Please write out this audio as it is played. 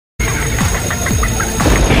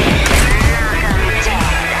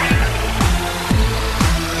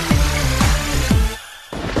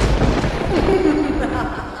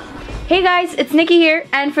Hey guys, it's Nikki here,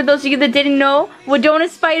 and for those of you that didn't know, Wydowna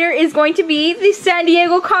Spider is going to be the San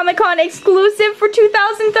Diego Comic-Con exclusive for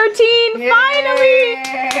 2013, Yay! finally!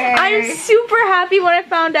 I'm super happy when I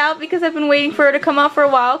found out because I've been waiting for her to come out for a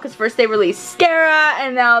while, because first they released Scara,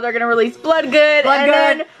 and now they're going to release Bloodgood,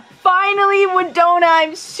 then finally Wydowna.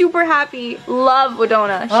 I'm super happy. Love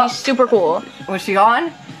Wydowna. She's super cool. Was she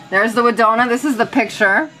on? There's the Wydowna. This is the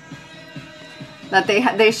picture that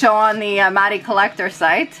they show on the Maddie Collector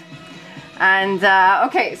site. And,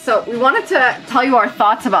 okay, so we wanted to tell you our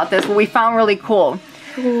thoughts about this, what we found really cool.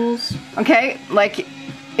 Ghouls. Okay, like,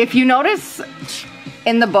 if you notice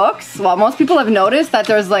in the books, well, most people have noticed that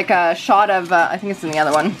there's like a shot of, I think it's in the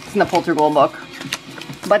other one, it's in the Polterghoul book,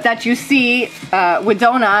 but that you see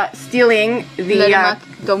Wydowna stealing the...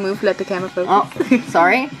 Don't move, let the camera focus. Oh,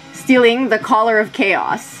 sorry. Stealing the Collar of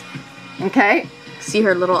Chaos. Okay? See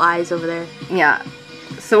her little eyes over there. Yeah.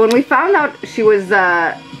 So when we found out she was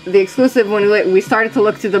the exclusive, when we started to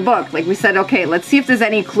look through the book, like we said, okay, let's see if there's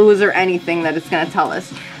any clues or anything that it's gonna tell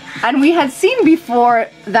us. And we had seen before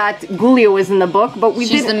that Ghoulia was in the book, but we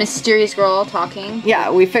didn't... She's the mysterious girl talking. Yeah,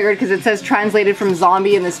 we figured because it says translated from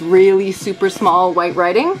zombie in this really super small white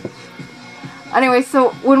writing. Anyway, so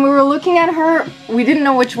when we were looking at her, we didn't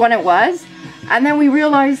know which one it was, and then we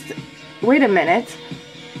realized, wait a minute,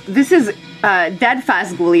 this is Dead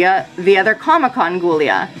Fast Ghoulia, the other Comic-Con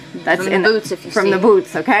Ghoulia. That's from the boots, if you from see. the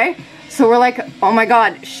boots, okay? So we're like, oh my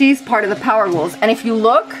god, she's part of the Power Ghouls. And if you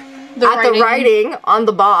look at the writing on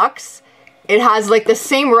the box, it has like the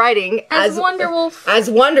same writing as Wonderwolf. As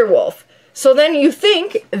Wonderwolf. So then you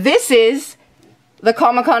think this is the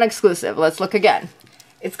Comic-Con exclusive. Let's look again.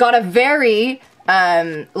 It's got a very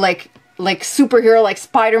like superhero, like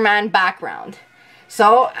Spider-Man background.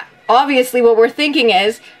 So obviously what we're thinking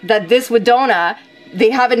is that this Wydowna, they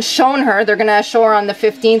haven't shown her. They're gonna show her on the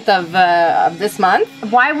 15th of this month.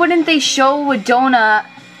 Why wouldn't they show Wydowna?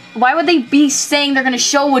 Why would they be saying they're gonna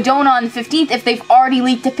show Wydowna on the 15th if they've already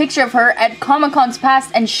leaked a picture of her at Comic-Cons past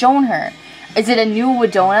and shown her? Is it a new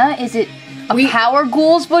Wydowna? Is it a Power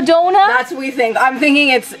Ghouls Wydowna? That's what we think. I'm thinking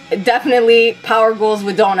it's definitely Power Ghouls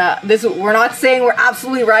Wydowna. This, we're not saying we're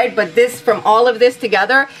absolutely right, but this, from all of this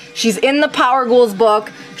together, she's in the Power Ghouls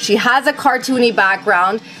book. She has a cartoony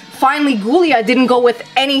background. Finally, Ghoulia didn't go with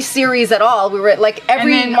any series at all. We were like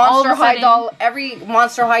every Monster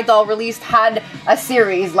High doll released had a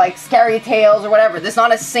series, like Scary Tales or whatever. There's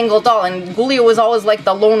not a single doll, and Ghoulia was always like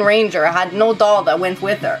the Lone Ranger. Had no doll that went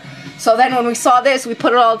with her. So then when we saw this, we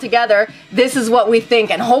put it all together. This is what we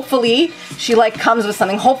think, and hopefully she like comes with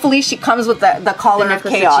something. Hopefully she comes with the Collar of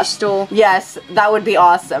Chaos. That she stole. Yes, that would be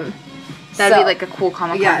awesome. That'd be like a cool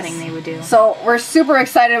Comic-Con thing they would do. So we're super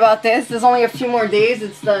excited about this. There's only a few more days.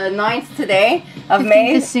 It's the 9th today of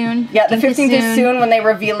May. 15th is soon. Yeah, the 15th is soon when they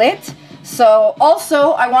reveal it. So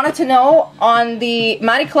also, I wanted to know on the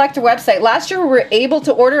Maddie Collector website, last year we were able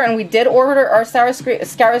to order, and we did order our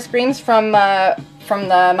Scara Screams from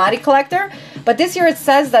the Maddie Collector. But this year it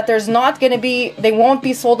says that there's not going to be, they won't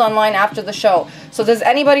be sold online after the show. So does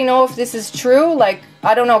anybody know if this is true? Like,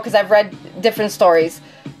 I don't know, because I've read different stories.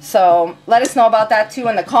 So let us know about that too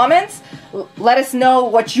in the comments. Let us know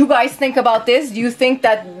what you guys think about this. Do you think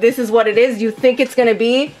that this is what it is? Do you think it's going to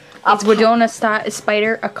be It's Wydowna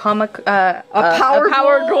Spider, a comic, a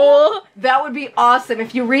power ghoul? That would be awesome.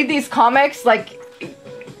 If you read these comics, like,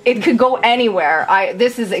 it could go anywhere.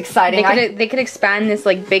 This is exciting. They could expand this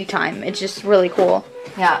like big time. It's just really cool.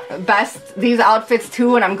 Yeah, best these outfits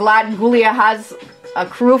too, and I'm glad Ghoulia has a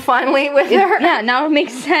crew finally with her. Yeah, now it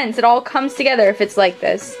makes sense. It all comes together if it's like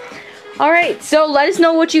this. Alright, so let us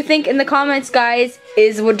know what you think in the comments, guys.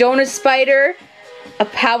 Is Wydowna Spider a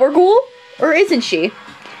Power Ghoul, or isn't she?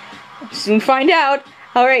 Soon find out.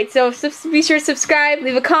 Alright, so be sure to subscribe,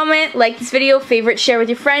 leave a comment, like this video, favorite, share with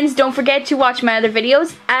your friends. Don't forget to watch my other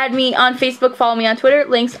videos. Add me on Facebook, follow me on Twitter.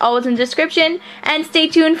 Links always in the description. And stay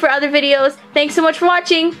tuned for other videos. Thanks so much for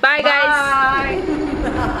watching. Bye, guys. Bye.